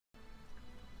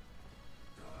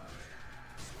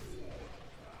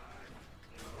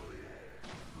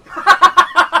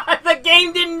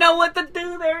know what to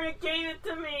do there and it gave it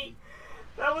to me.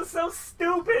 That was so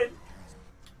stupid.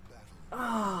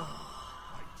 Oh.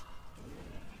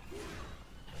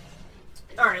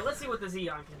 Alright, let's see what the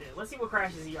Zeon can do. Let's see what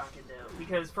Crash's Zeon can do.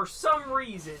 Because for some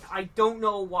reason, I don't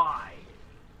know why,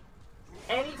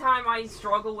 anytime I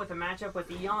struggle with a matchup with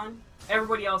Eon,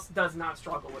 everybody else does not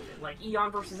struggle with it. Like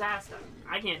Eon versus Asta.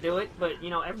 I can't do it, but, you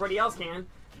know, everybody else can.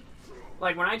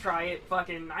 Like, when I try it,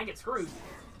 fucking, I get screwed.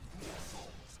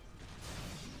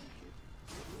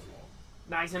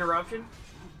 Nice interruption.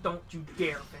 Don't you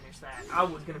dare finish that. I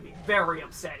was gonna be very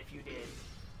upset if you did.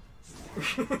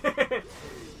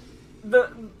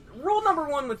 The rule number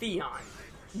 1 with Eon.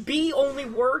 B only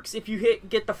works if you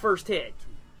get the first hit.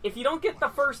 If you don't get the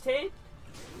first hit,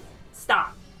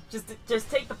 stop. Just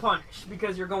take the punish,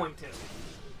 because you're going to.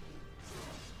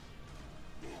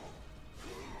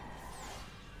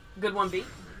 Good 1B.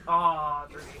 Oh,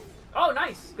 3B. Oh,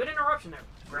 nice. Good interruption there.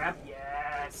 Grab.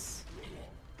 Yes.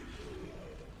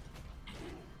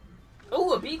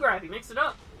 Oh, a B grab. He mixed it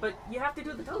up. But you have to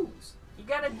do the toes. You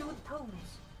gotta do the toes.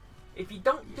 If you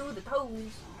don't do the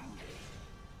toes...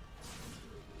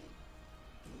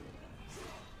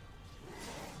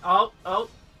 Oh, oh,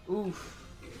 oof.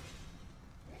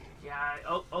 Yeah,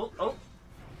 oh.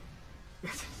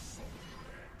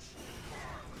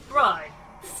 Right.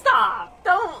 Stop!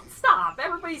 Don't stop!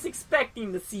 Everybody's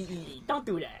expecting the CE. Don't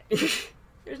do that.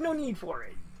 There's no need for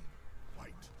it.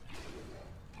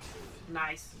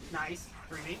 Nice, nice.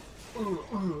 3B.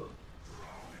 Ooh.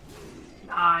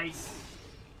 Nice.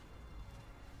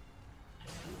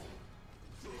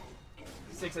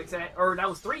 6-6-8, or that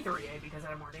was 3-3-8 because I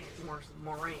had more damage,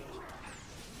 more range.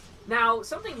 Now,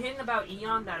 something hidden about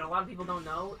Eon that a lot of people don't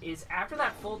know is after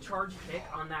that full charge pick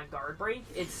on that guard break,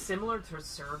 it's similar to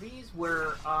Cervi's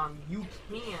where you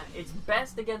can, it's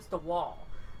best against the wall,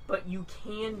 but you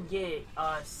can get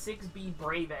a 6B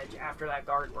Brave Edge after that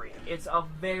guard break. It's a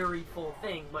very full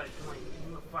thing, but like,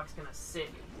 who the fuck's gonna sit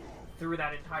through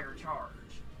that entire charge?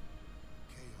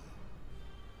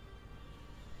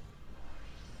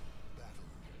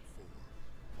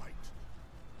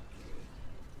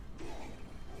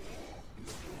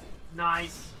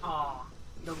 Nice. Aw,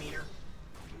 no meter.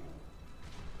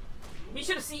 He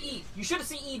should have CE'd. You should have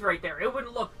CE'd right there. It would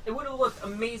have looked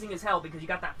amazing as hell because you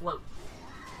got that float.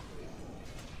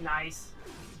 Nice.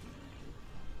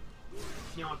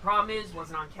 You know what the problem is?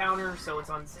 Wasn't on counter, so it's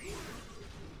unsafe.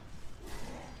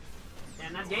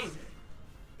 And that's game.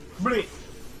 Blech.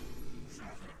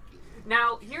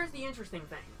 Now, here's the interesting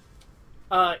thing.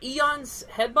 Eon's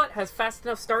headbutt has fast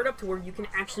enough startup to where you can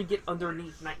actually get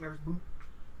underneath Nightmare's boot.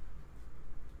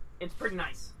 It's pretty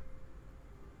nice.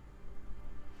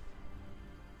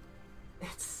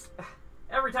 It's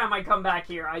every time I come back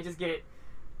here, I just get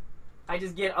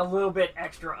a little bit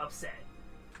extra upset.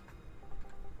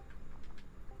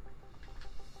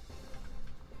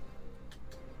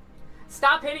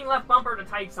 Stop hitting left bumper to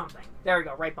type something. There we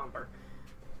go, right bumper.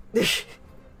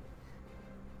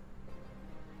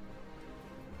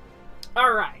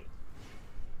 Alright.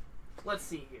 Let's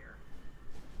see here.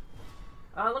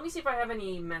 Let me see if I have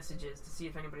any messages to see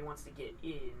if anybody wants to get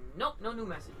in. Nope, no new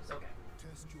messages. Okay.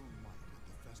 Test your might at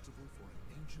the festival for an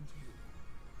ancient hero.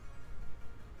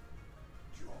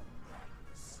 Your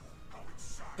madness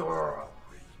outside.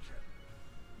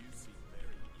 You seem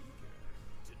very eager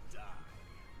to die.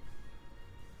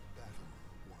 Battle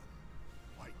 1.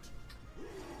 Fight.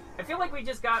 I feel like we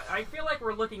just got. I feel like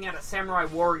we're looking at a Samurai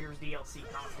Warriors DLC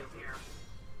costume here.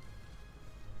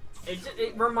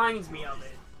 It reminds me of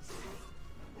it.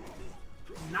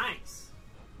 Nice.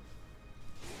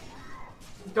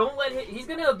 Don't let him. He's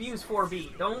gonna abuse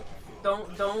 4B. Don't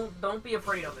be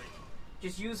afraid of it.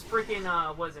 Just use freaking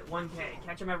what is it? 1K.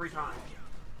 Catch him every time.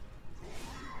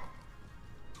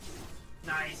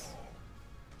 Nice.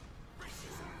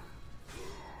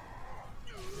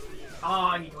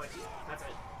 Oh, he twitched. That's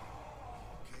it.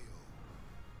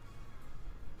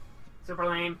 Super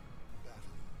lame.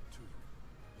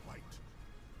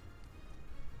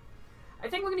 I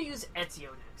think we're gonna use Ezio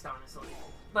next, honestly.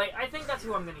 Like, I think that's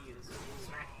who I'm gonna use.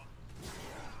 Smack.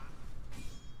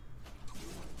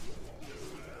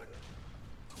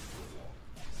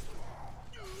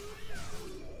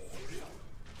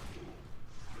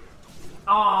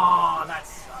 Oh, that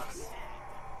sucks.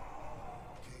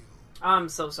 I'm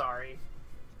so sorry.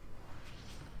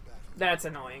 That's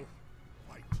annoying.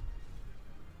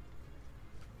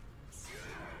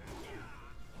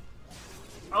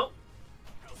 Oh.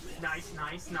 Nice,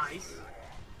 nice, nice.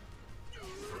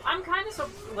 I'm kind of so...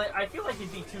 I feel like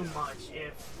it'd be too much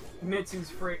if Mitsu's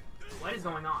free... What is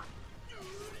going on?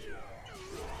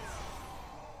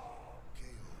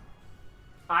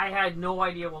 I had no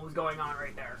idea what was going on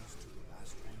right there.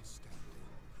 Last one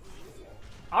standing.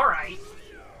 Alright.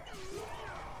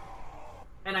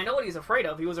 And I know what he's afraid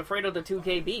of. He was afraid of the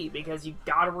 2KB because you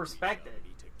gotta respect it.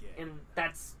 And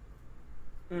that's...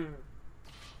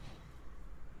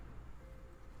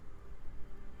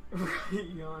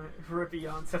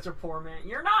 Rippion, such a poor man.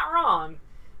 You're not wrong.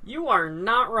 You are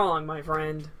not wrong, my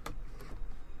friend.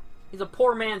 He's a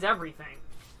poor man's everything.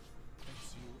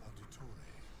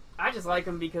 I just like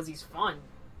him because he's fun.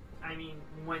 I mean,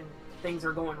 when things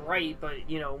are going right, but,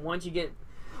 you know, once you get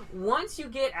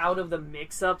out of the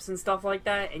mix-ups and stuff like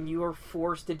that, and you are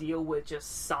forced to deal with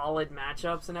just solid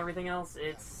matchups and everything else,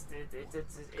 it's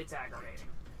aggravating.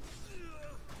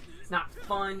 It's not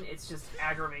fun, it's just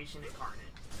aggravation incarnate.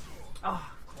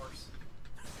 Oh, of course.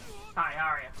 Hi, how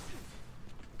are you?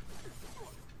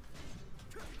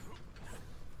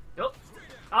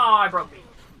 Oh, I broke me.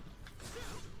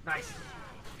 Nice.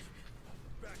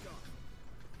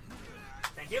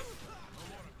 Thank you.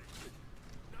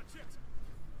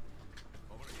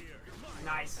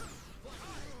 Nice.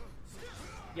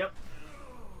 Yep.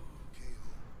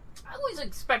 I always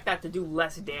expect that to do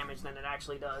less damage than it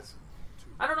actually does.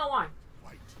 I don't know why.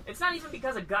 It's not even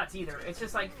because of guts either. It's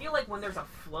just like, I feel like when there's a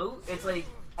float, it's like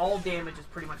all damage is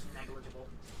pretty much negligible.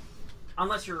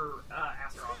 Unless you're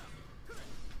Astaroth.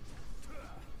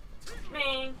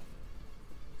 Ming.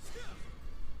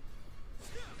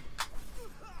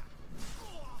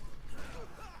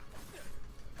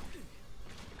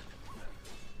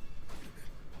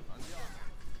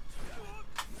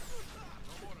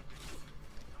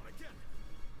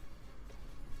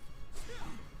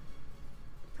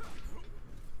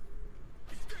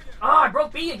 Oh, I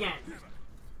broke B again.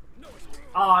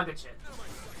 Oh, good shit.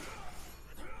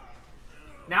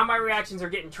 Now my reactions are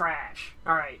getting trash.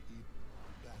 Alright.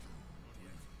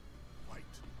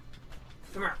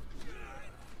 Come here.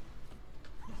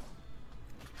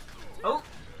 Oh.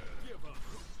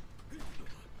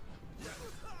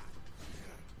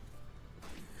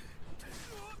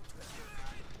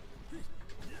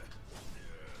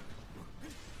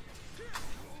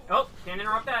 Oh, can't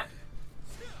interrupt that.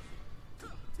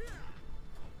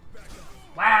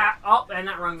 Wow. Oh, and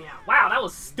that wrung me out. Wow, that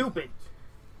was stupid.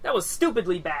 That was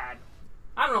stupidly bad.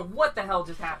 I don't know what the hell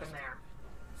just happened there.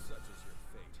 Such is your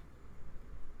fate.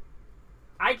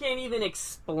 I can't even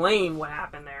explain what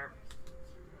happened there.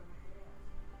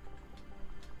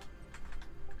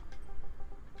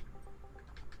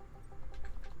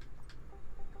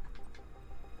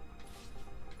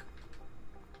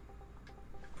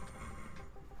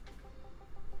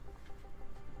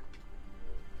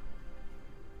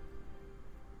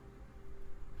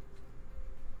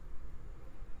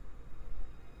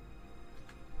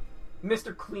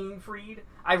 Mr. Clean Freed?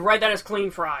 I read that as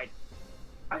Clean Fried.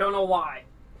 I don't know why.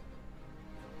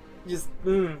 Just,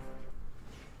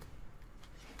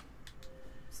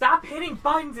 Stop hitting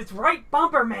buttons, it's right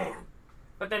bumper, man!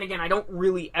 But then again, I don't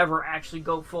really ever actually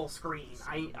go full screen.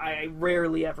 I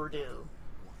rarely ever do.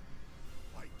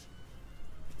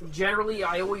 Generally,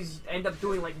 I always end up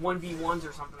doing like 1v1s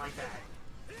or something like that.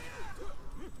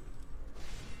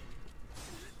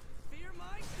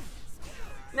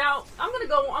 Now,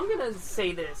 I'm gonna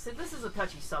say this. This is a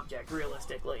touchy subject,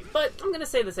 realistically, but I'm gonna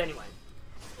say this anyway.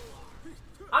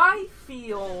 I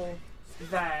feel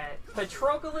that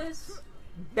Patroclus,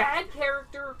 bad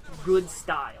character, good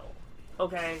style.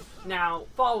 Okay? Now,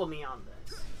 follow me on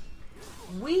this.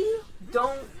 We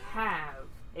don't have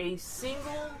a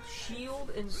single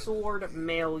shield and sword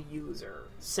male user,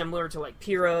 similar to like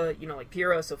Pyrrha, like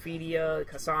Pyrrha, Sophidia,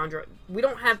 Cassandra. We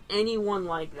don't have anyone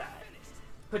like that.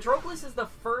 Patroclus is the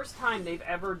first time they've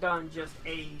ever done just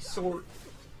a sword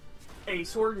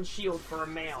and shield for a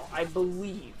male, I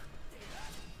believe.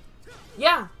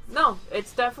 Yeah, no,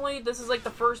 it's definitely, this is like the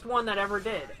first one that ever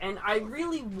did. And I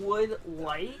really would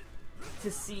like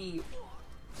to see,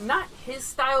 not his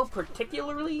style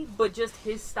particularly, but just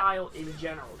his style in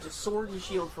general. Just sword and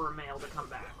shield for a male to come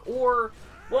back. Or,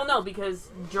 well no, because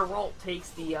Geralt takes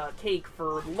the cake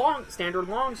for standard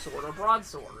longsword or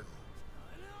broadsword.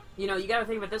 You gotta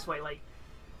think of it this way, like,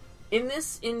 in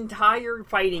this entire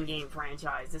fighting game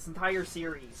franchise, this entire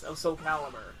series of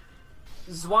Soulcalibur,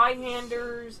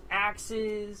 Zweihanders,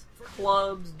 axes,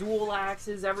 clubs, dual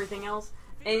axes, everything else,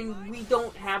 and we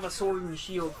don't have a sword and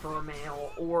shield for a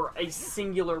male, or a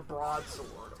singular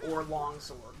broadsword, or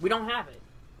longsword. We don't have it.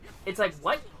 It's like,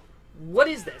 what? What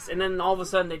is this? And then all of a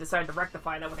sudden they decide to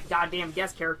rectify that with a goddamn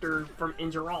guest character from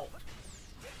Geralt.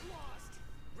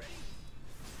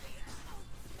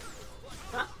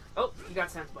 Huh? Oh, you got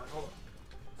sense bud. Hold on.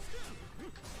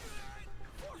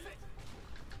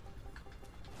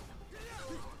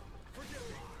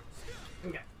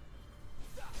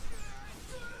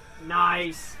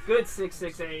 Nice. Good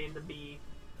 6-6A in the B.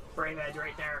 Brave Edge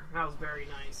right there. That was very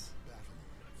nice.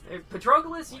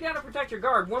 Patroclus, you gotta protect your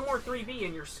guard. One more 3B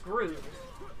and you're screwed.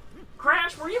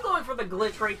 Crash, were you going for the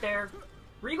glitch right there?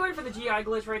 Were you going for the GI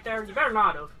glitch right there? You better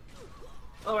not have.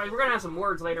 Otherwise, we're gonna have some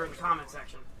words later in the comment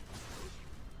section.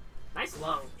 Nice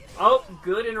low. Oh,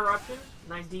 good interruption.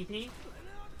 Nice DP.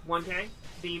 1K.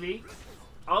 BB.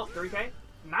 Oh, 3K.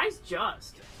 Nice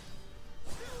just.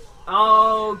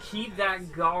 Oh, keep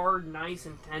that guard nice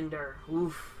and tender.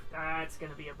 Oof, that's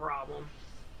gonna be a problem.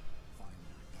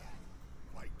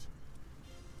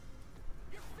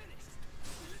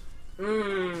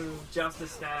 Just a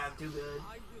stab. Too good.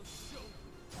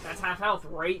 That's half health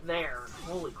right there.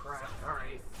 Holy crap.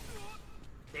 Alright.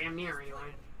 Damn near,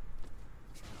 anyway.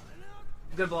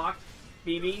 Good block.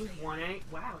 BB, 1A.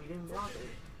 Wow, he didn't block it.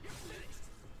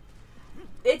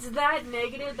 It's that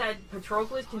negative that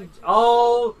Patroclus can...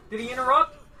 Oh! Did he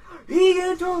interrupt? He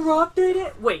interrupted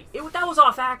it? Wait, that was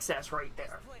off access right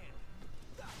there.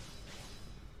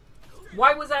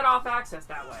 Why was that off access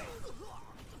that way?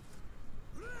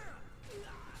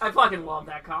 I fucking love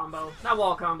that combo. That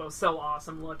wall combo is so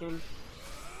awesome looking.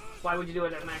 Why would you do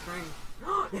it at max range?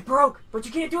 It broke, but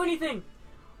you can't do anything.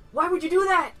 Why would you do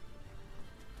that?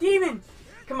 Demon!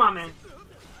 Come on, man.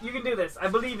 You can do this. I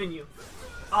believe in you.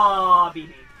 Aw,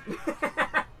 BB.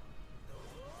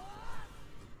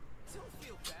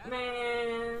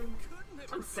 Man,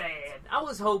 I'm sad. I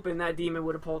was hoping that Demon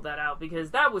would have pulled that out because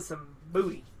that was some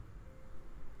booty.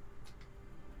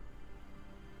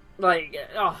 Like,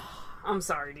 oh, I'm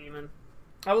sorry, Demon.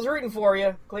 I was rooting for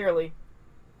you, clearly.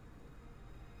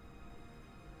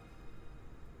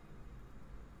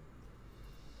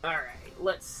 Alright,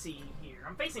 let's see here.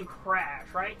 I'm facing Crash,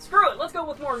 right? Screw it, let's go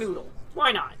with more Noodle.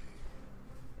 Why not?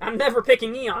 I'm never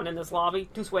picking Eon in this lobby.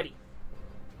 Too sweaty.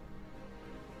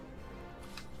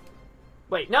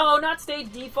 Wait, no, not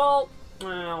stage default.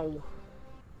 Oh.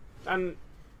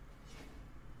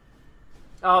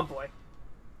 Oh, boy.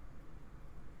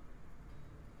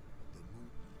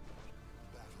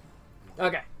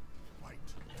 Okay.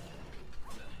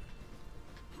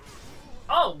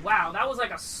 Oh, wow, that was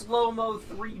like a slow-mo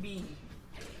 3B.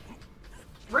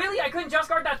 Really? I couldn't just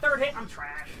guard that third hit? I'm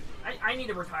trash. I need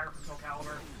to retire from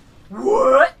Soulcalibur.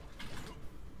 What?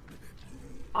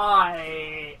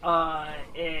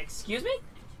 Excuse me?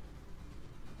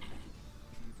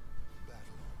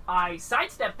 I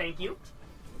sidestep, thank you.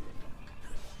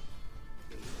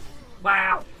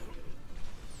 Wow.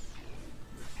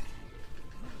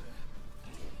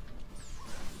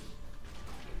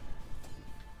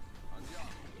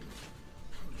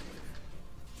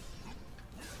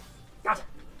 Gotcha.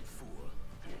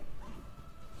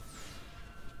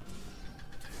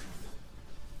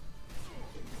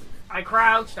 I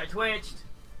crouched, I twitched,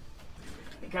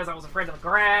 because I was afraid of the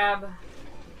grab.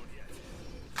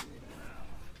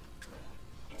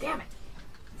 Damn it.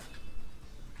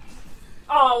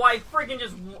 Oh, I freaking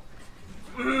just...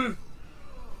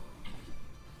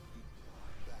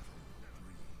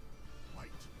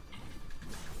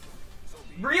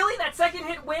 Really? That second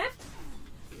hit whiffed?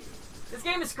 This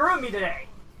game is screwing me today.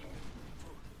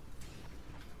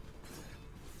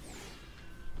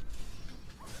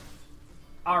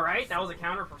 Alright, that was a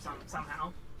counter for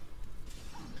somehow.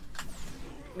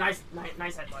 Nice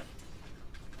headbutt.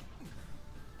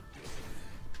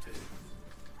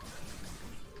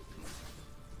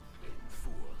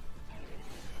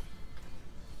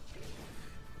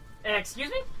 Excuse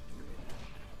me?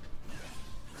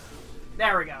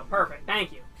 There we go. Perfect.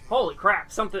 Thank you. Holy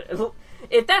crap. Something...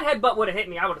 If that headbutt would have hit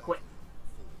me, I would have quit.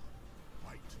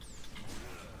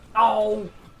 Oh!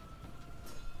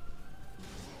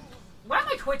 Why am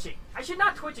I twitching? I should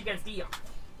not twitch against Eon.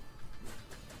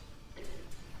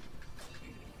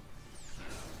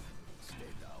 Stay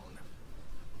down.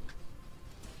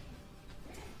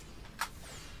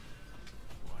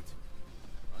 What?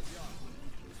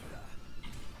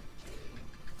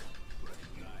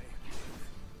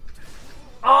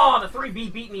 Oh, the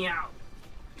 3B beat me out.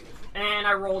 And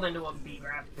I rolled into a B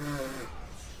grab.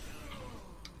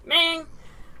 Man!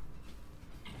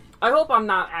 I hope I'm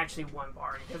not actually one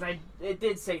barring, because it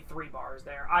did say 3 bars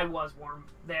there. I was warm.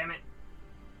 Damn it.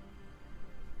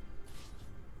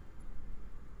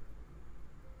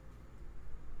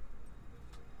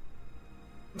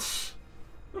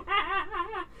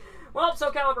 Well,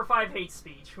 Soulcalibur 5 hates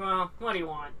speech. Well, what do you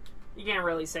want? You can't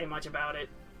really say much about it.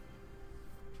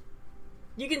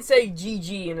 You can say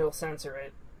GG and it'll censor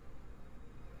it.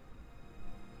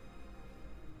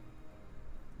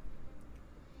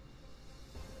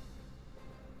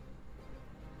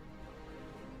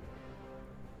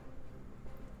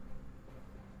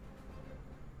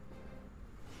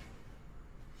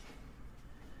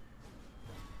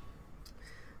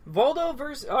 Voldo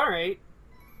versus... Alright.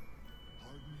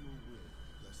 Harden your will,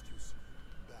 lest you see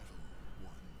battle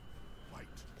one.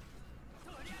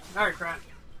 Fight. Alright, crap.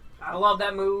 I love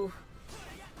that move.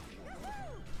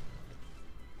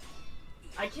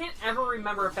 I can't ever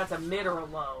remember if that's a mid or a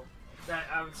low that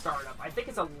I would start up. I think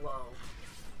it's a low.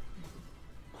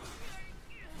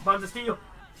 Buns of Steel.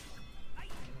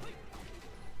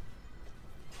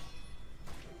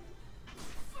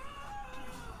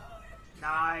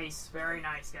 Nice. Very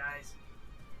nice, guys.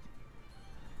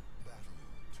 Battle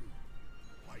two.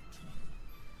 Fight.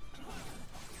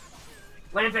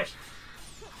 Landfish.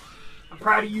 I'm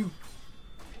proud of you.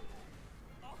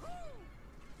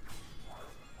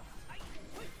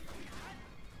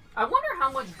 I wonder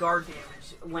how much guard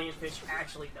damage Landfish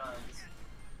actually does.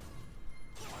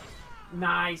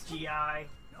 Nice, GI.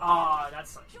 Oh, that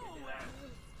sucks. You can do that.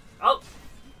 Oh.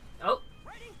 Oh.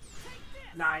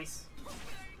 Nice.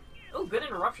 Oh, good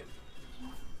interruption.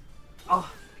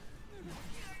 Oh.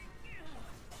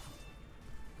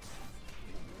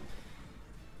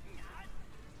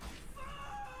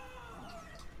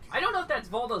 I don't know if that's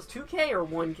Voldo's 2K or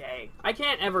 1K. I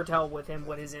can't ever tell with him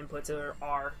what his inputs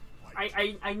are.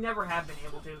 I never have been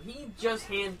able to. He just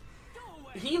he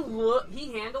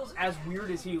handles as weird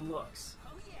as he looks.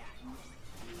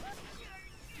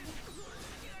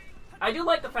 I do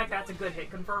like the fact that's a good hit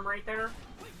confirm right there.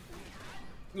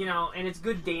 You know, and it's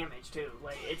good damage too.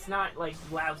 Like, it's not like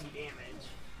lousy damage.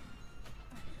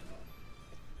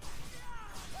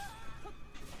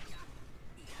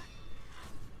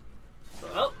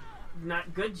 Oh,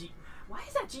 not good. Why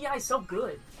is that GI so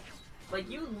good? Like,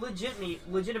 you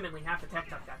legitimately have to tech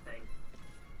tuck that thing.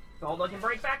 Voldo can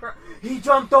break back. He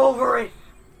jumped over it!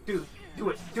 Dude, do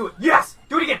it. Do it. Yes!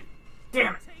 Do it again!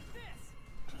 Damn it!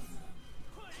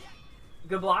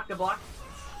 Good block, good block.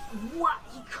 What?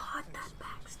 He caught that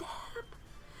backstab?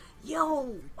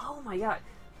 Yo! Oh my god.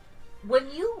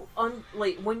 When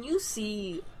you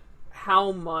see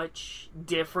how much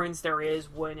difference there is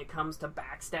when it comes to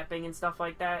backstepping and stuff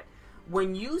like that,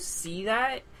 when you see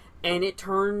that, and it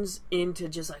turns into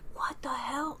just like, what the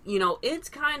hell? You know, it's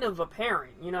kind of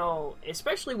apparent, you know,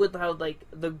 especially with how, like,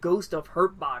 the Ghost of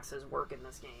Hurt boxes work in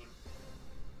this game.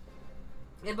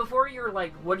 And before you're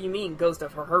like, what do you mean, Ghost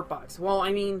of Hurt box? Well,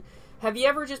 I mean, have you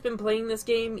ever just been playing this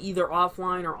game, either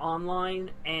offline or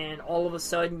online, and all of a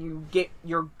sudden you get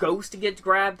your ghost gets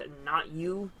grabbed and not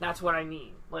you? That's what I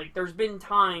mean. Like, there's been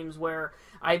times where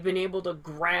I've been able to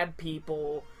grab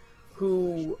people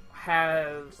who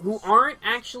aren't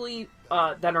actually,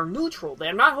 that are neutral.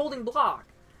 They're not holding block.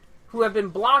 Who have been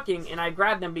blocking, and I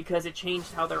grabbed them because it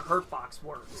changed how their hurt box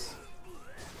works.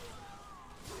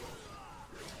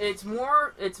 It's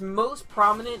most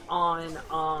prominent on,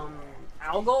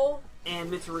 Algol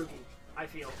and Mitsurugi, I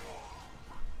feel.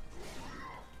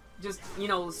 Just, you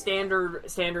know, standard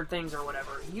things or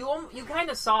whatever. You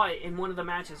kind of saw it in one of the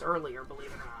matches earlier,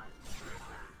 believe it or not.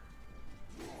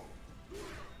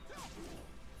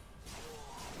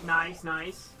 Nice,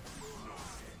 nice.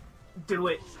 Do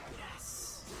it.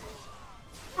 Yes.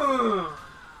 Ugh.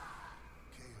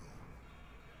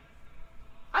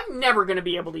 I'm never gonna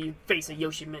be able to face a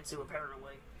Yoshimitsu,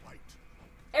 apparently.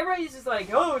 Everybody's just like,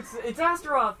 oh, it's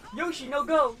Astaroth. Yoshi, no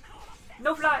go.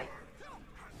 No fly.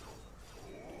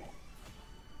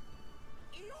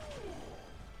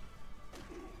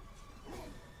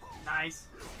 Nice.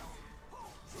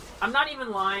 I'm not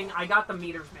even lying, I got the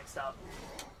meters mixed up.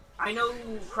 I know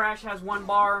Crash has 1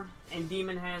 bar, and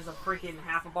Demon has a freaking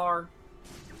half a bar.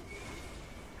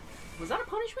 Was that a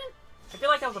punishment? I feel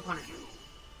like that was a punishment.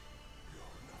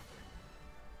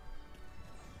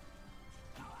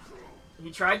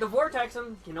 He tried to vortex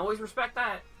him. Can always respect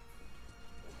that.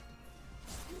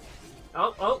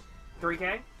 Oh,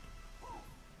 3K.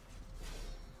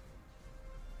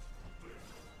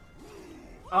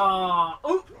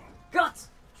 Oh, guts!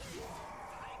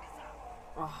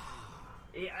 Oh.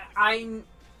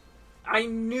 I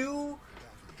knew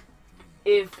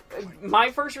if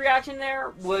my first reaction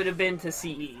there would have been to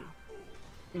CE.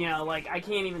 You know, like, I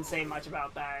can't even say much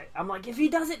about that. I'm like, if he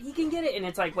does it, he can get it. And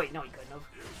it's like, wait, no, he couldn't have.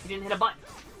 He didn't hit a button.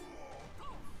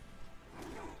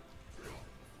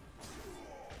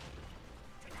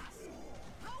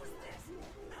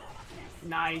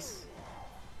 Nice.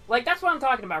 Like, that's what I'm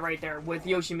talking about right there with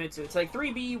Yoshimitsu. It's like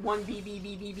 3B, 1B, B,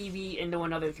 B, B, B, B, into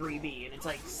another 3B. And it's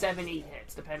like 7, 8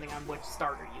 hits, depending on which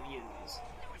starter you use.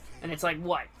 And it's like,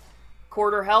 what?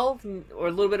 Quarter health? Or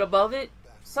a little bit above it?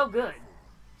 So good.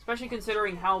 Especially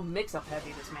considering how mix-up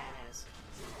heavy this man is.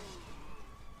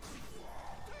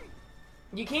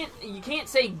 You can't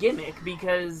say gimmick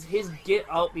because his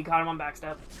oh, we caught him on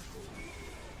backstep.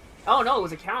 Oh no, it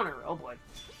was a counter. Oh boy.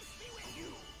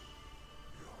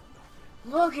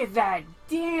 Look at that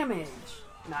damage!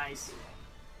 Nice.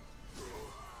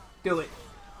 Do it.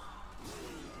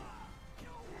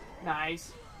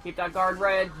 Nice. Keep that guard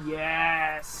red.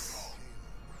 Yes!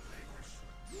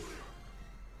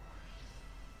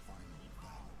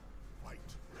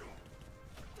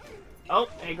 Oh,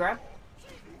 A grab.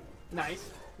 Nice.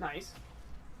 Nice.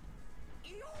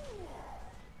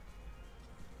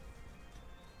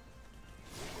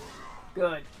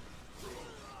 Good.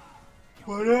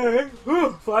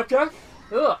 Flapjack?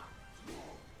 Ugh.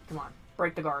 Come on.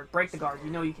 Break the guard. Break the guard.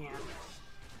 You know you can.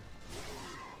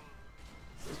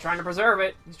 He's trying to preserve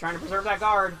it. He's trying to preserve that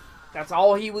guard. That's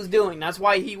all he was doing. That's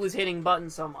why he was hitting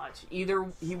buttons so much. Either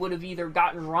he would have either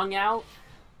gotten wrung out,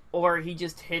 or he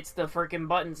just hits the frickin'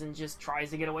 buttons and just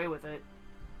tries to get away with it.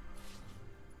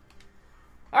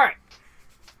 Alright.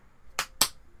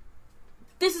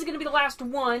 This is going to be the last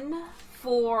one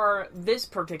for this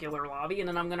particular lobby, and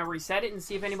then I'm going to reset it and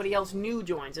see if anybody else new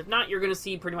joins. If not, you're going to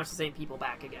see pretty much the same people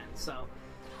back again. So,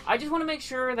 I just want to make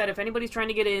sure that if anybody's trying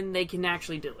to get in, they can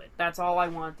actually do it. That's all I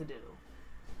want to do.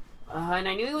 And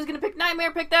I knew he was going to pick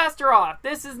Nightmare, picked Astaroth.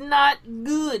 This is not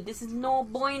good. This is no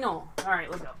bueno. Alright,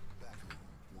 let's go.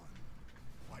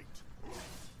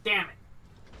 Damn it.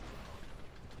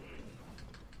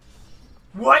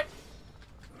 What?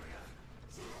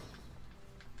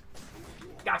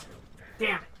 Gotcha.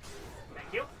 Damn it.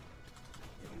 Thank you.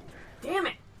 Damn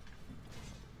it.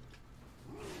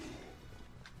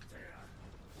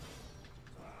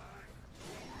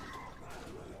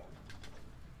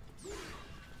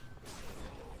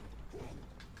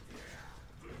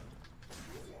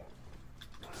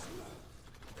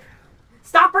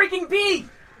 Stop breaking B!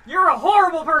 You're a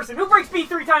horrible person! Who breaks B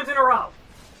 3 times in a row?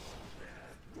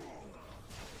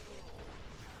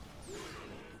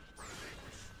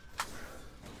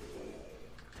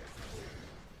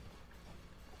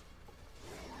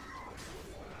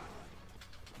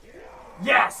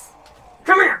 Yes!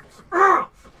 Come here!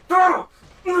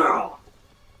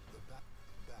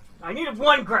 I needed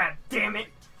one grab, damn it!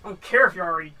 I don't care if you're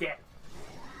already dead.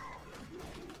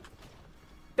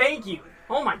 Thank you!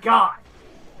 Oh my god!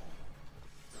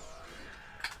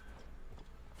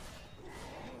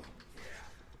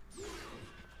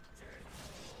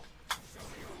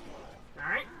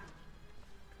 Alright.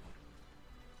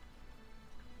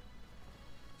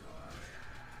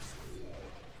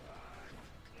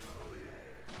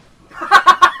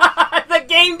 The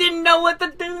game didn't know what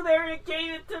to do there and it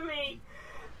gave it to me.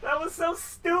 That was so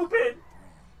stupid.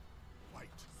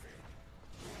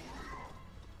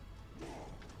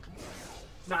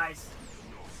 Nice.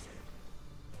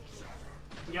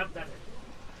 Yep, that's it.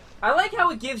 I like how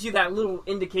it gives you that little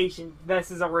indication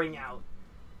this is a ring out.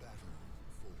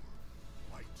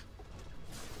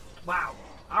 Wow.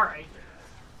 Alright.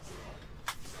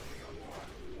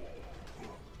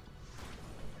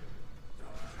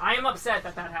 I am upset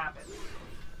that that happened.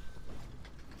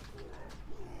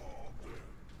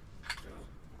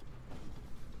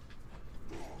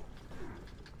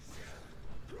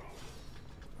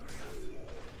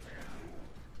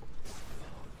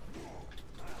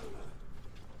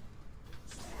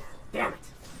 Damn it.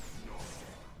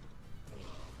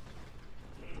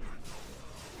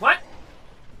 What?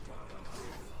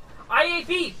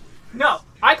 IAP! No,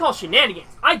 I call shenanigans.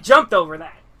 I jumped over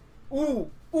that. Ooh,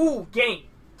 ooh, game.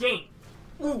 Game.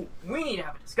 Ooh, we need to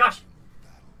have a discussion.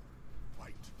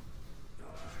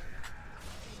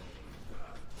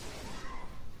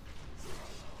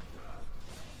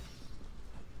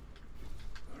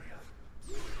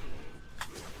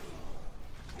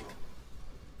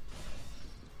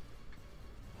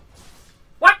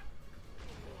 What?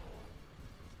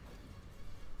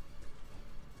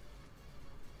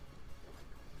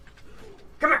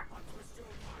 Come here.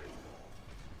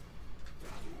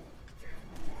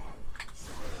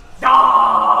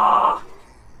 Ah!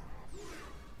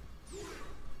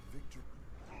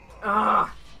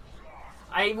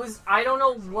 I don't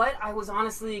know what I was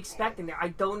honestly expecting there. I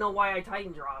don't know why I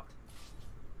Titan dropped.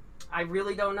 I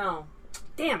really don't know.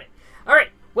 Damn it. Alright,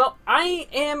 well, I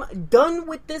am done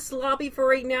with this lobby for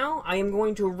right now. I am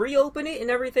going to reopen it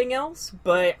and everything else,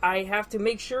 but I have to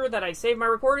make sure that I save my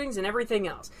recordings and everything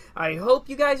else. I hope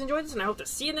you guys enjoyed this, and I hope to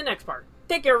see you in the next part.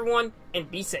 Take care, everyone,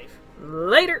 and be safe.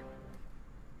 Later!